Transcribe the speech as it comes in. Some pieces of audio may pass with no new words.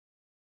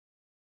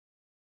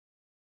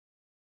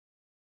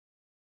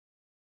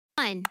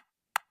1,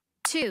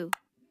 2,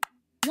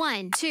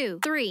 1, 2,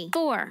 3,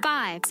 4,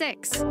 5,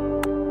 6.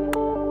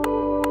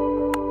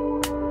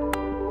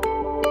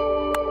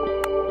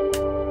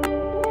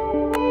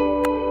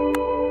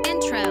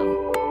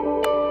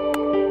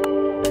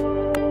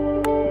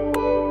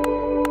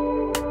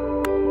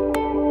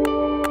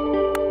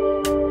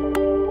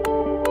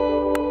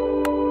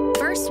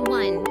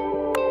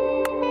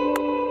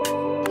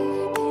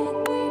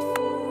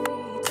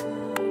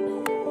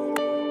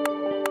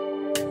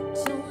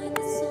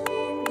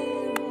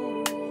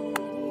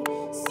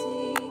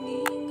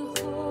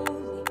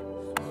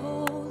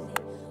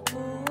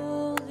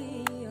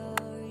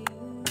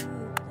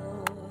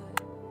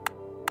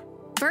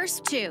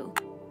 Verse 2.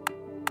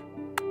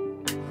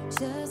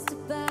 Just to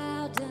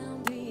bow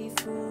down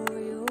before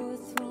your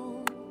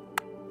throne,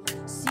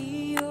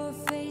 see your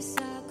face,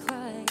 I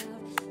cry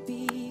out,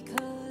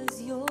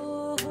 because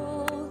you're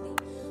holy,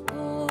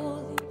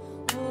 holy,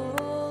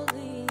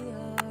 holy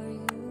are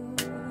you,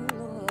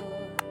 Lord.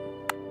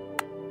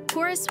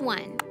 Chorus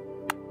 1.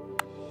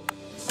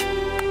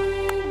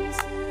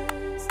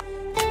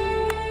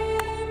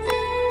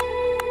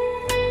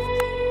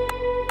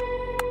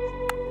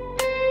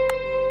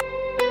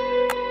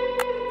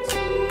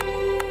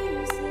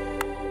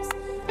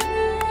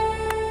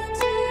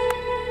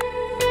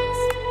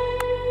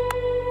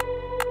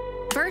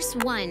 Verse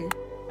 1.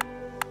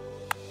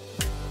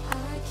 I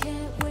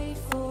can't wait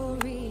for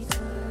eternity.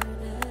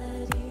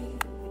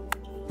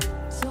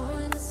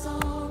 Join the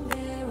song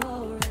they're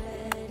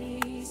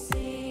already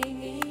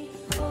singing.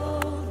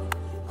 Holy,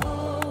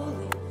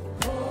 holy,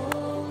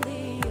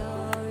 holy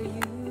are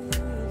you,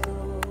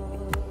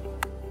 Lord.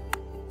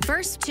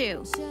 Verse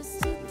 2.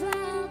 Just to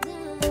bow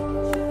down.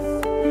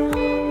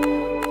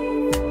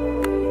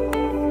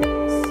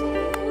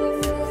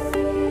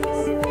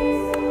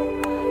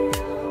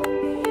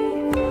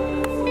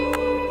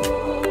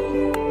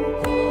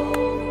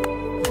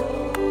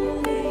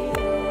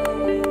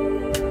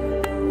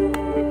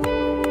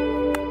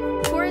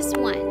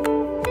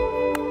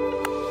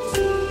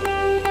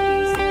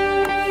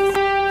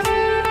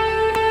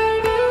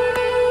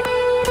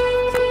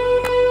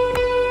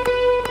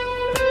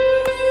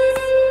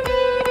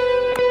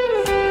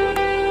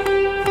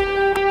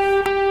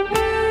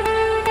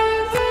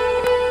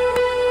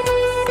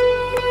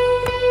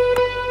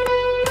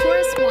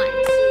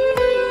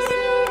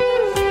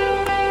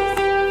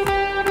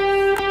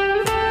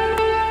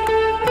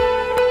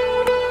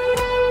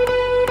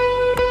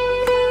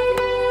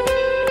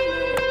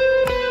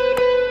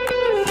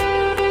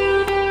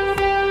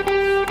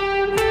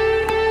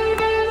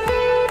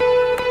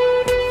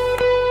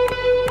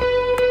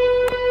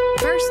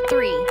 Verse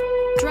 3.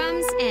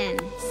 Drums in.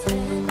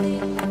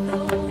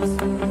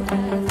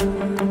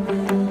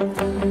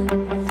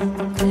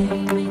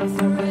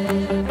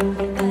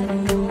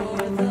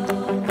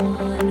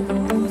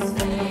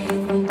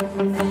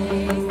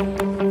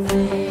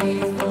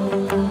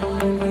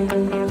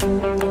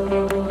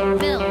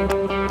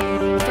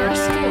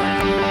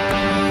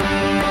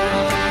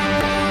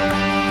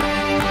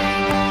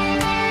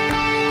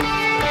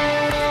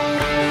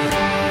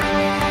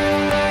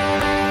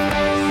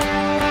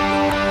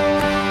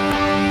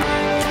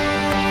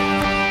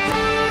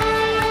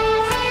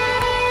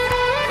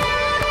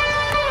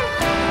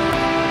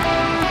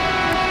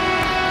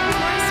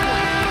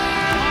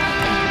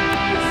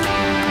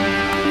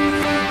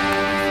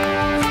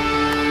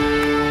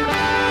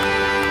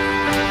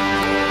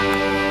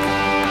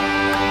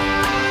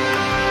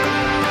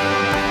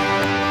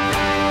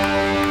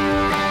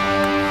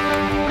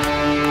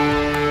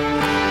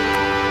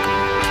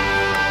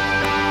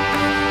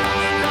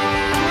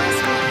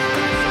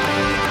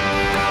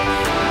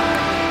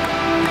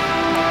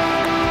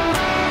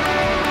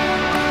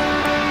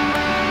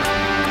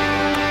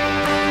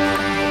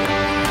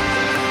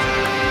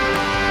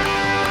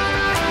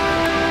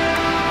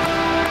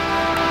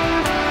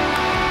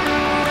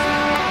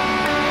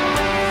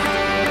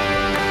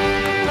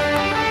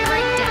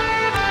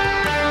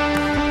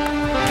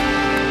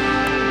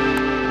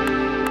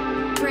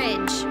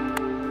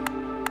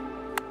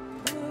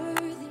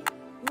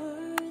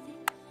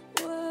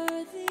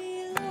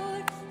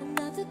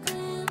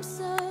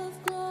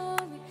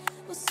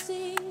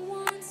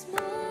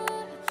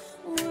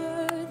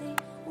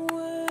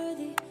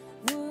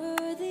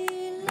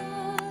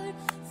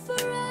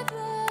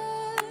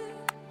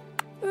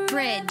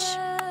 Bridge.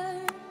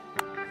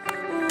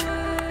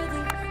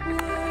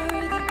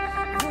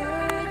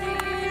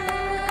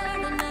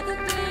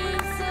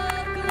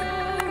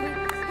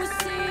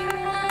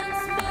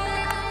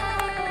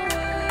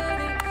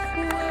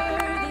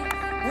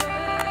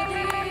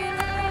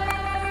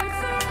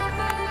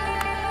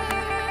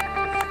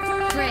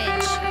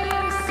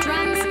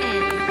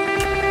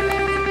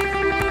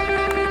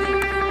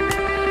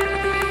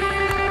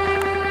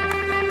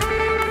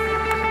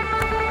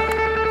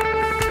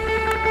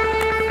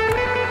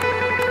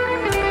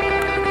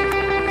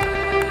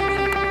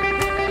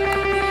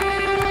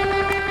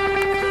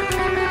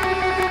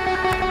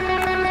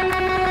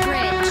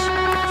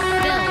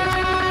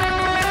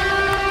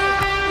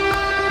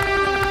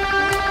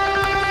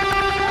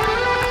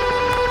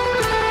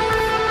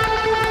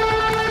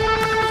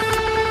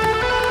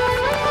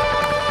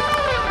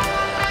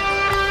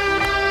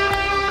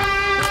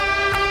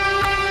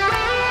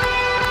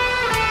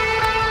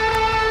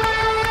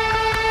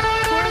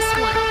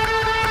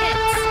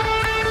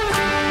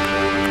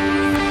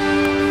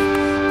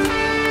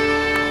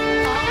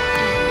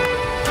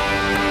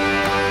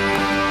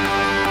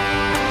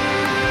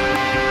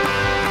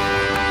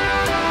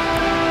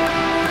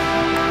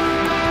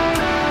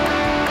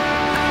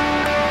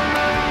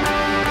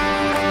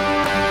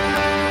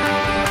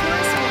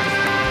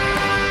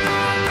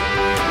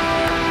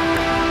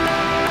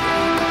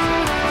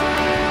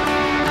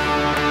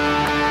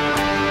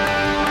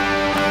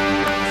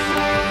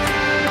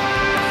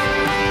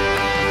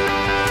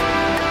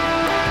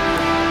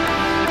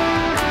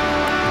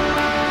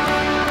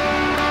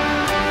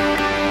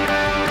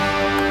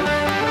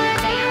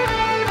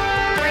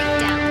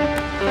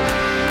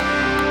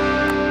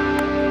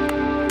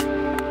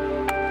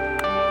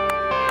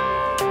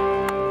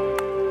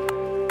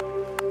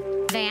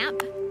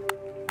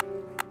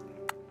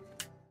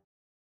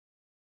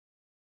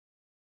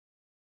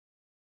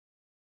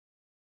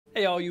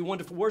 Hey, all you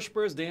wonderful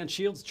worshipers, Dan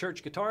Shields,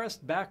 church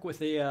guitarist, back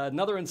with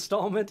another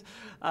installment.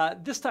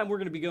 This time we're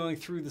going to be going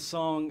through the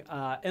song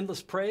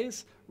Endless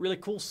Praise. Really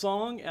cool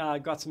song,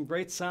 got some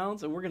great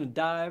sounds, and we're going to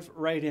dive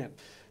right in.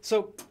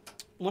 So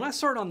when I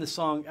start on this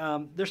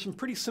song, there's some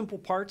pretty simple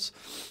parts,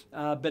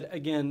 but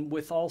again,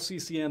 with all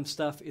CCM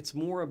stuff, it's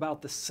more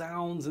about the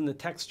sounds and the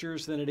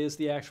textures than it is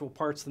the actual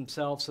parts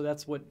themselves, so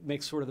that's what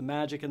makes sort of the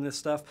magic in this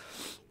stuff.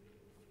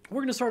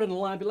 We're going to start on the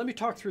line, but let me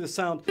talk through the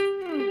sound.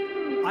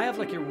 I have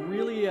like a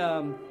really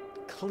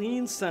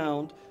clean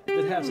sound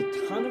that has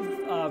a ton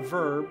of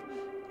verb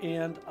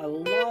and a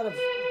lot of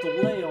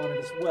delay on it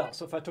as well.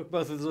 So if I took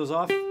both of those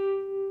off, I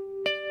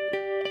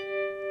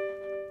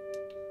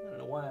don't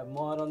know why I have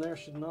mod on there,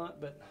 should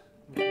not, but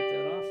I'm going to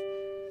get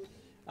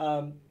that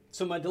off.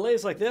 So my delay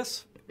is like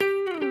this. So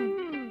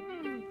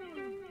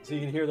you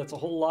can hear that's a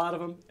whole lot of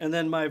them. And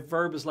then my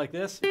verb is like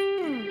this.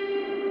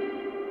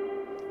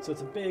 So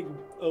it's a big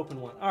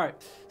open one. All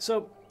right,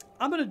 so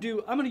I'm gonna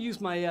use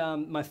my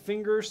my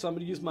fingers. So I'm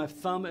gonna use my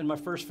thumb and my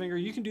first finger.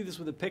 You can do this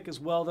with a pick as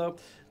well, though.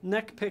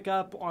 Neck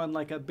pickup on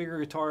like a bigger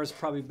guitar is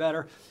probably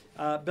better.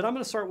 But I'm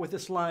gonna start with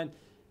this line,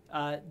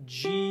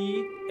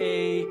 G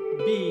A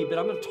B. But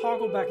I'm gonna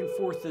toggle back and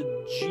forth to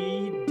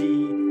G D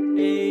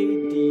A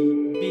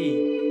D B,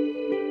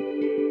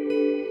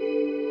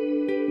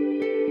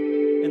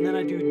 and then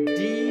I do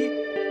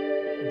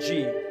D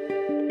G.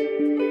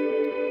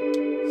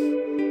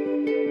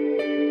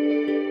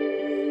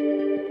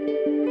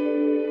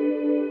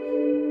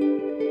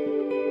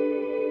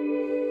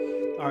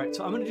 All right,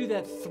 so I'm going to do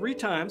that 3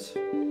 times.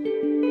 And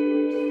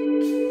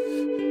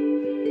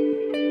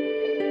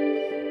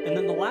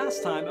then the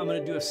last time, I'm going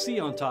to do a C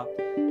on top.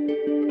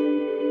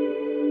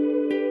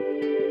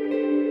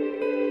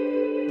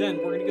 Then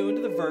we're going to go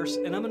into the verse,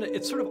 and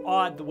it's sort of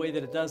odd the way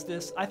that it does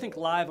this. I think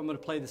live I'm going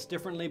to play this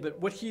differently, but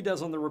what he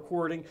does on the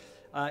recording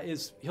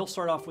is he'll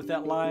start off with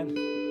that line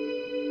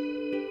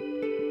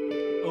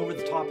over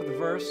the top of the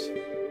verse.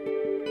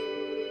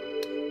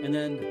 And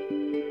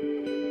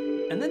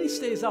then he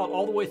stays out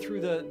all the way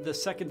through the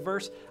second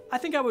verse. I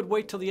think I would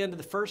wait till the end of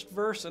the first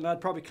verse, and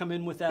I'd probably come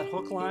in with that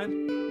hook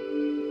line.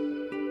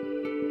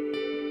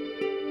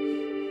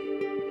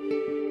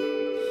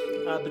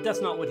 But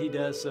that's not what he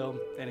does, so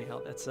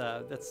anyhow, that's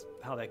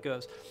how that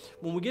goes.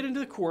 When we get into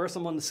the chorus,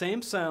 I'm on the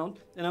same sound,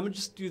 and I'm going to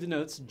just do the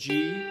notes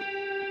G,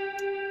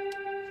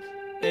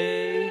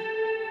 A,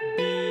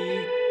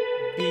 B,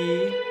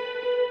 B,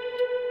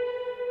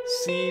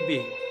 C,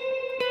 B.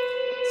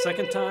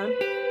 Second time,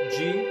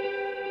 G,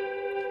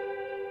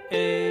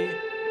 A,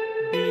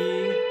 B,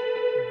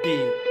 B.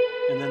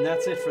 And then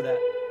that's it for that.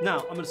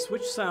 Now, I'm going to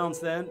switch sounds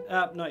then.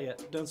 Not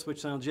yet. Don't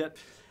switch sounds yet.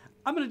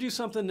 I'm going to do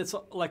something that's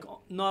like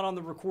not on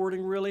the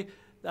recording really.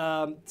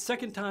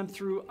 Second time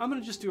through, I'm going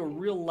to just do a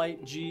real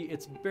light G.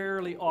 It's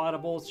barely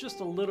audible. It's just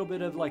a little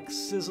bit of like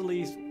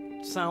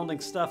sizzly sounding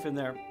stuff in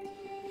there.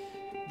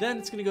 Then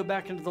it's going to go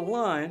back into the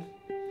line.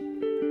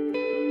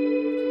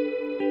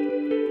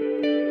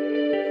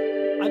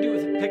 I do it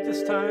with a pick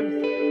this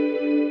time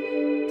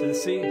to the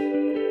C.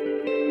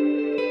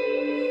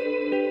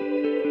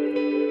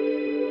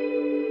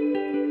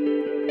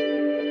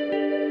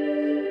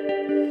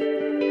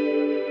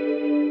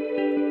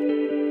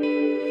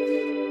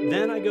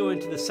 Then I go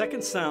into the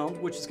second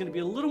sound, which is going to be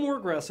a little more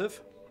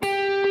aggressive.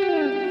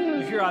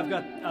 You hear I've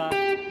got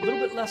a little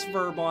bit less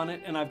verb on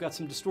it, and I've got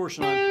some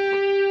distortion on it.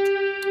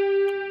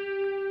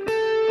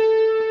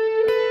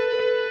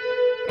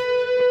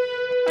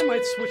 I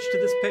might switch to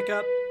this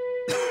pickup.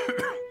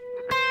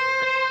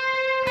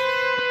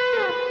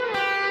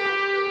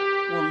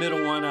 Or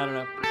middle one, I don't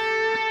know.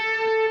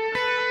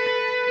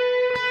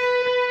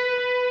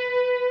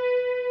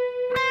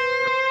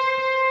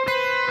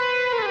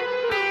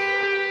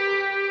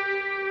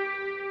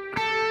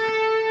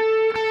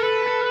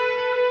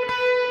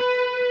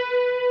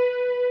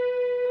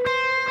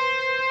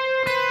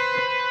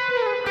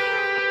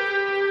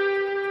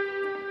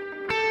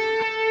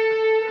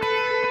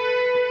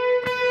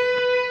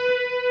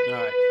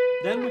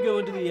 Then we go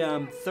into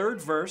the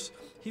third verse.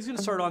 He's going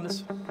to start on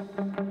this,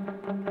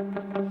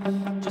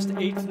 just the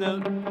 8th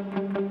note.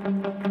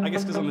 I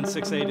guess because I'm in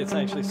 6/8, it's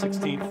actually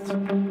 16th.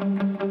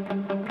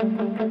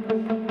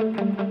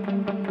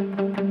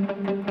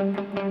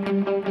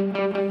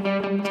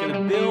 It's going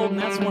to build, and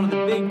that's one of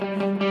the big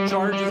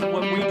charges of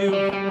what we do.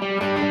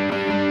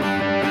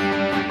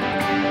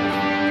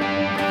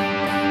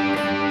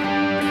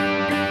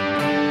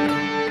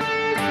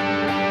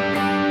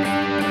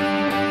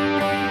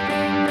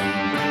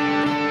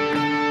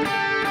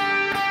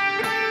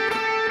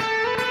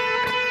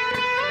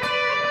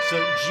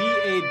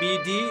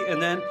 B-D,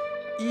 and then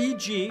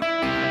E-G,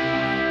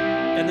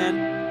 and then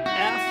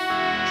F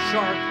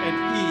sharp and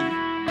E.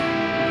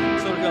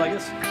 So it'll go like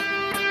this.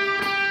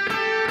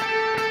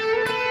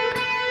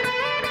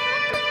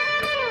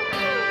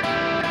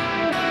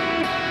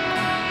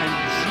 And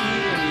G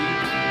and E.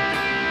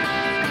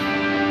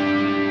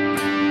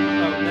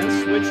 Oh, and then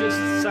switches,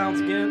 sounds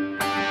again.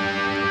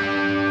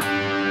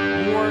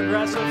 More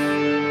aggressive.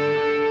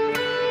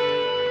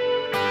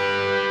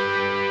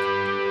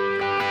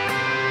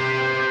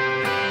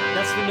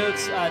 That's the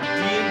notes D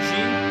and G,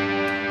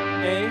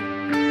 A,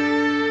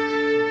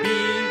 B,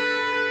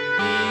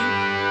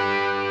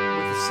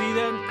 with the C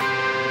then.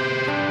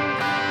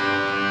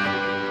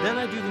 Then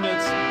I do the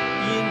notes E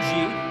and G,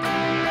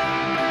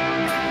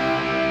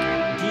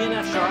 D and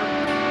F sharp,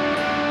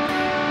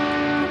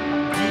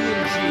 D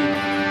and G.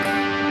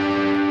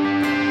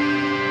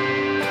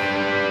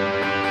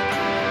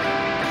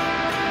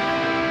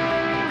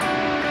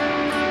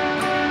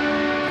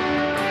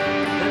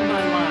 Then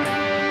my line.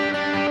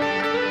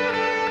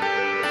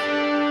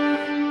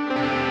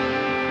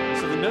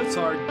 So the notes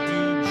are D, G,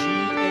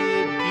 A,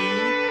 B,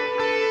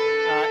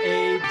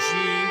 A, G,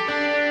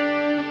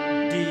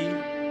 D.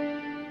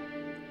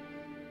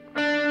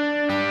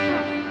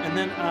 And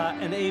then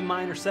an A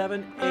minor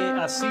 7, C, G, and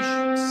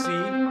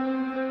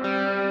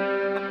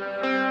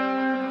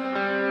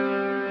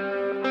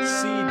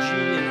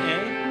A.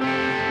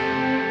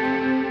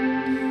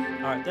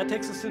 All right, that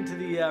takes us into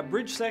the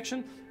bridge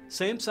section.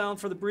 Same sound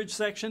for the bridge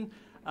section.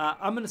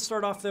 I'm going to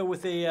start off though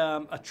with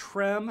a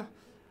trem,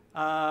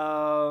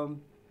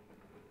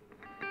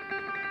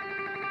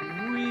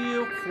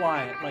 real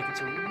quiet, like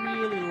it's a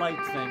really light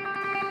thing.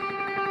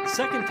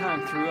 Second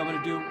time through, I'm going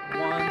to do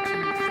 1,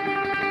 2, 3.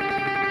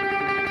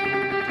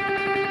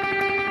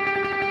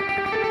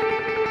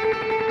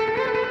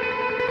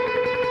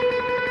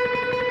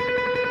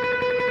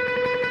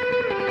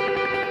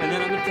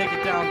 Take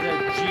it down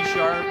to G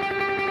sharp,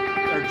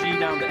 or G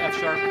down to F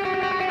sharp.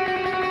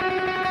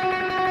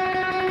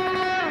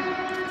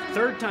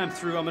 Third time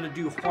through, I'm going to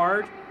do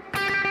hard. Up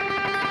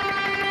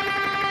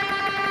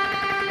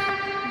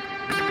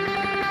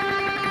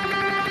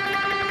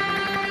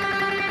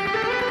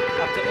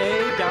to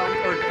A, down,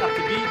 or up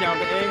to B, down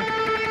to A.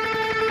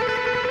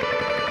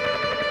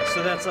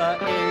 So that's A,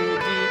 D,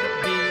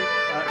 B,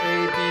 A,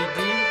 B, D.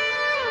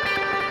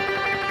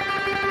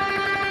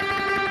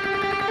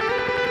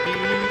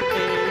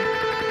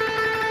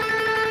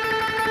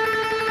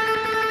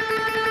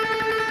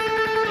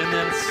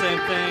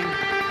 Same thing.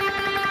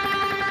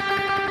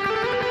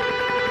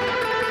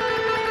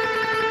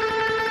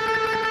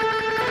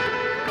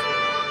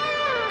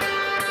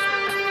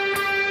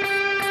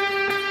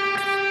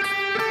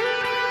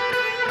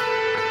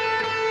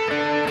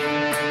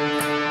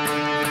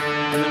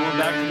 And then we're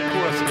back to the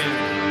chorus again.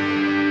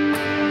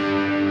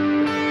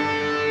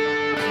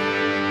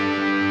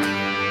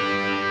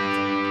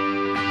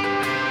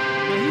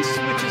 When he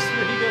switches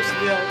here, he goes to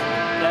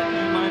that E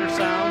minor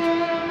sound.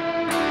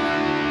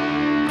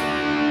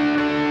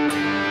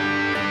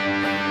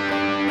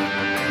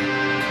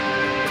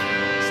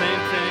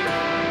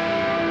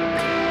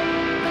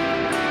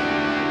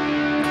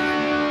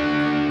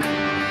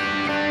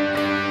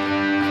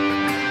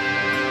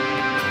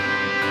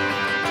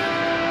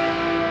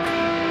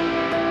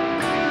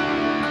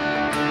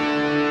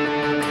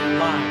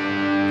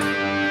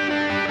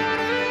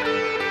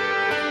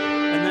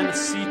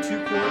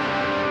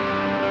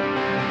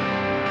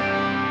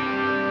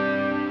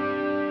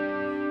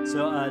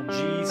 So G,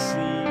 C,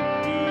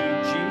 D,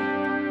 G.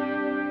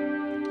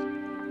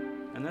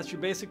 And that's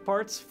your basic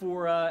parts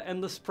for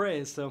Endless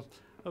Praise. So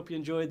hope you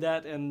enjoyed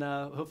that, and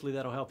hopefully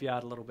that'll help you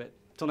out a little bit.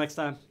 Till next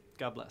time,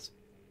 God bless.